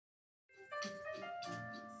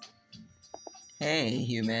Hey,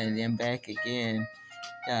 humanity, I'm back again.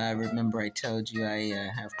 Remember, I told you I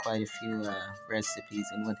have quite a few recipes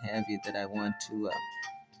and what have you that I want to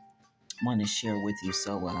share with you.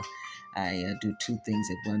 So I do two things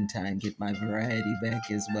at one time: get my variety back,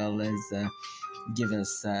 as well as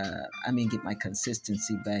get my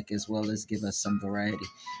consistency back, as well as give us some variety.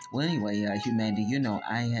 Well, anyway, humanity,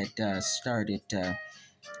 I had started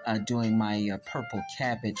doing my purple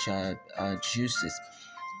cabbage juices.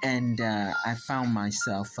 And I found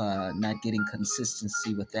myself not getting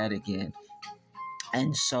consistency with that again.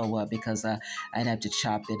 And so, because I'd have to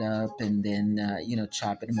chop it up and then,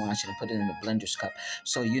 chop it and wash it and put it in a blender's cup.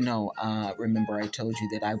 So, remember I told you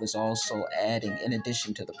that I was also adding, in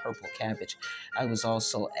addition to the purple cabbage, I was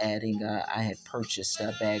also adding, I had purchased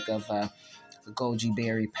a bag of goji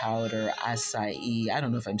berry powder, acai. I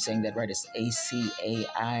don't know if I'm saying that right. It's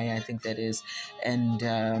ACAI, I think that is.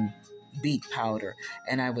 And, beet powder,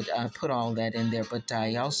 and I would put all that in there. But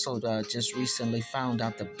I also just recently found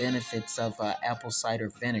out the benefits of apple cider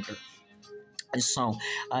vinegar. And so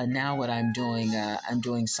now what I'm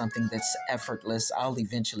doing something that's effortless. I'll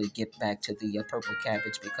eventually get back to the purple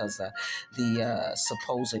cabbage because the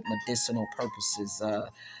supposed medicinal purposes,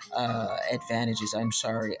 advantages,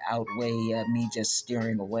 outweigh me just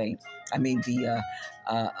steering away. I mean, the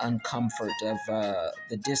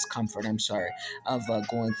discomfort, of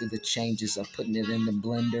going through the changes of putting it in the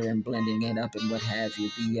blender and blending it up and what have you.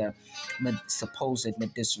 The supposed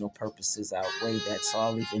medicinal purposes outweigh that, so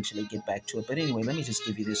I'll eventually get back to it. But anyway, let me just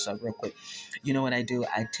give you this real quick. You know what I do?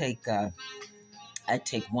 I take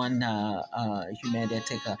one humanity. I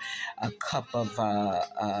take a cup of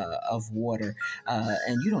water,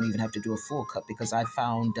 and you don't even have to do a full cup because I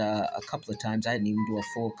found a couple of times I didn't even do a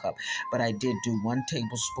full cup, but I did do 1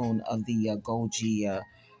 tablespoon of the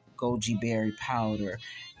goji berry powder,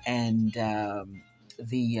 and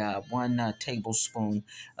the 1 tablespoon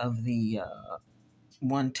of the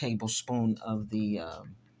 1 tablespoon of the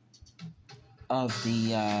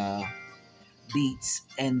beets,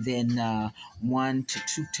 and then 1 to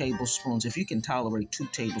 2 tablespoons. If you can tolerate 2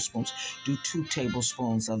 tablespoons, do 2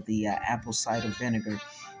 tablespoons of the apple cider vinegar.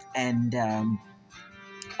 And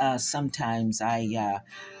sometimes I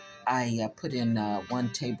put in 1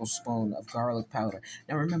 tablespoon of garlic powder.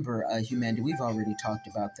 Now, remember, humanity, we've already talked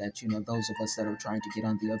about that. You know, those of us that are trying to get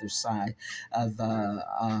on the other side of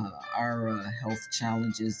our health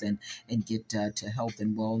challenges and get to health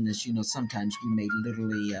and wellness, sometimes we may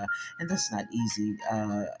literally, and that's not easy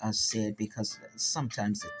said, because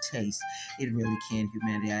sometimes the taste, it really can,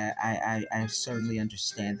 humanity. I certainly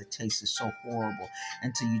understand the taste is so horrible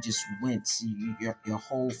until you just wince your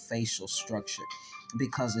whole facial structure,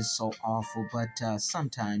 because it's so awful. But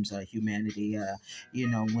sometimes humanity,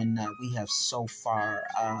 when we have so far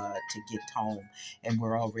to get home and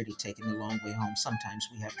we're already taking a long way home, sometimes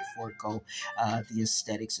we have to forego the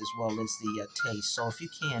aesthetics as well as the taste. So if you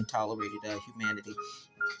can tolerate it, humanity,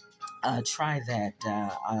 try that,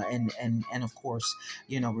 and of course,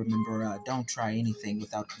 remember, don't try anything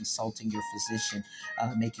without consulting your physician,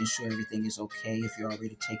 making sure everything is okay. If you're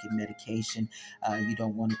already taking medication, you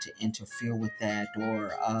don't want it to interfere with that,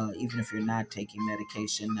 or even if you're not taking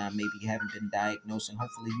medication, maybe you haven't been diagnosed, and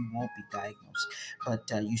hopefully you won't be diagnosed, but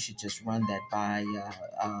you should just run that by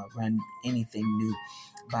run anything new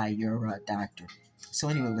by your doctor. So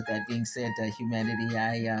anyway, with that being said, humanity,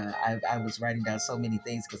 I was writing down so many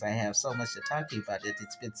things because I have so much to talk to you about.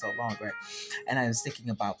 It's been so long, right? And I was thinking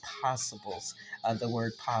about possibles, the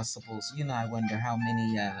word possibles. I wonder how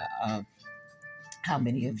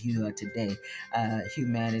many of you today,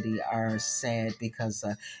 humanity, are sad because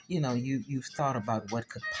you've thought about what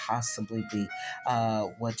could possibly be,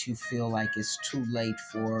 what you feel like is too late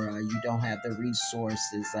for. You don't have the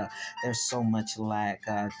resources. There's so much lack.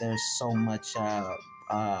 There's so much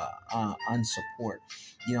unsupport.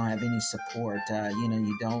 You don't have any support.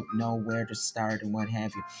 You don't know where to start and what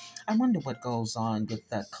have you. I wonder what goes on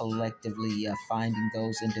with collectively finding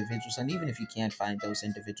those individuals, and even if you can't find those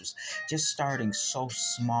individuals, just starting so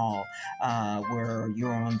small, where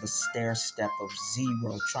you're on the stair step of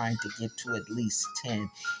 0, trying to get to at least 10.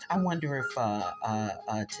 I wonder if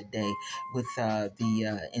today, with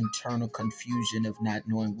the internal confusion of not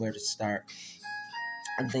knowing where to start,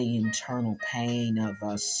 the internal pain of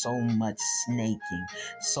so much snaking,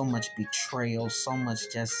 so much betrayal, so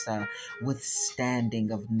much just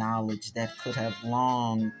withstanding of knowledge that could have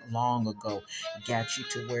long ago got you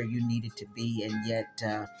to where you needed to be, and yet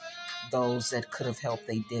those that could have helped,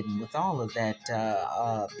 they didn't. With all of that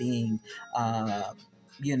being, a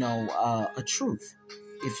truth.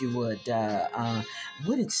 if you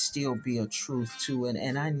would it still be a truth to it?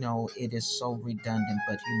 And I know it is so redundant,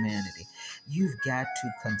 but humanity, you've got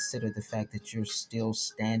to consider the fact that you're still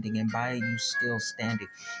standing, and by you still standing,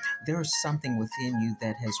 there's something within you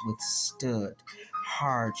that has withstood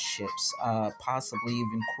hardships, possibly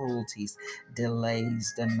even cruelties,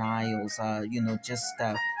 delays, denials,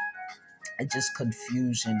 just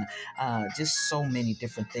confusion, just so many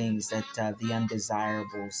different things that the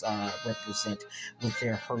undesirables represent with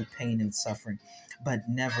their hurt, pain, and suffering. But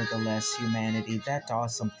nevertheless, humanity, that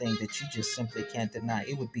awesome thing that you just simply can't deny,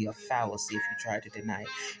 it would be a fallacy if you tried to deny it.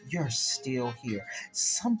 You're still here.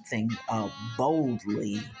 Something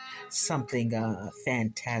boldly, something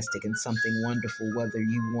fantastic, and something wonderful, whether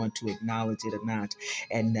you want to acknowledge it or not.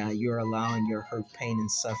 And you're allowing your hurt, pain,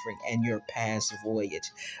 and suffering and your past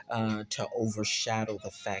voyage to overshadow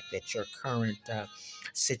the fact that your current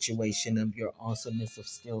situation of your awesomeness of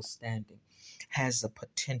still standing has the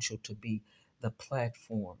potential to be the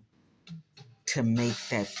platform to make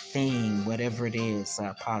that thing, whatever it is,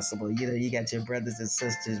 possible. You know, you got your brothers and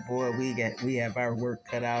sisters, boy. We have our work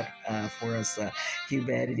cut out for us,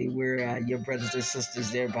 humanity. We're your brothers and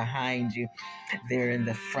sisters. They're behind you, they're in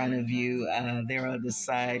the front of you, they're on the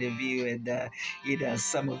side of you, and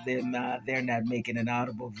some of them they're not making an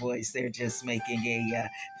audible voice. They're just making a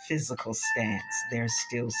physical stance. They're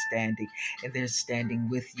still standing, and they're standing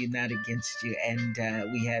with you, not against you. And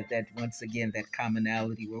we have that once again, that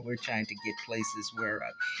commonality where we're trying to get places where,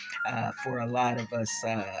 for a lot of us,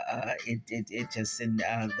 it just in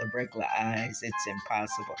the regular eyes, it's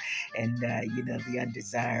impossible. And the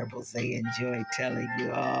undesirables, they enjoy telling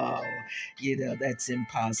you, oh, that's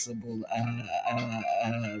impossible,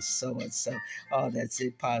 so and so. Oh, that's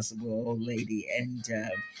impossible, old lady. And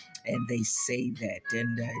they say that,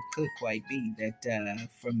 and it could quite be that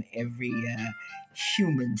from every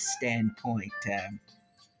human standpoint.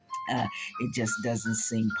 It just doesn't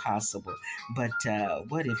seem possible. But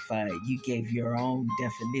what if you gave your own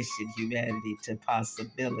definition, humanity, to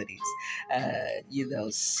possibilities?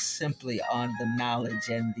 Simply on the knowledge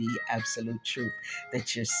and the absolute truth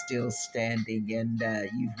that you're still standing, and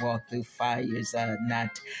you've walked through fires,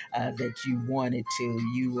 not that you wanted to.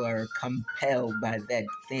 You are compelled by that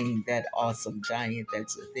thing, that awesome giant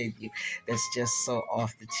that's within you, that's just so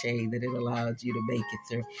off the chain that it allowed you to make it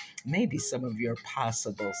through. Maybe some of your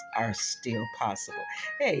possibles are still possible.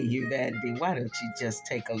 Hey, humanity, why don't you just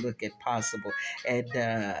take a look at possible,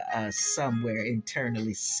 and somewhere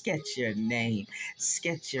internally sketch your name,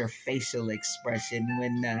 sketch your facial expression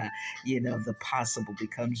when, the possible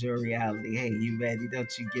becomes your reality. Hey, humanity,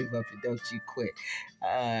 don't you give up and don't you quit.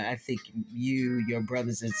 I think you, your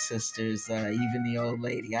brothers and sisters, even the old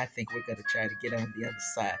lady, I think we're going to try to get on the other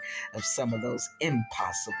side of some of those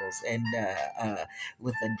impossibles, and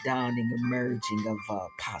with a dawning emerging of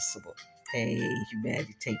possible. Hey,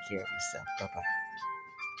 humanity, take care of yourself. Bye bye.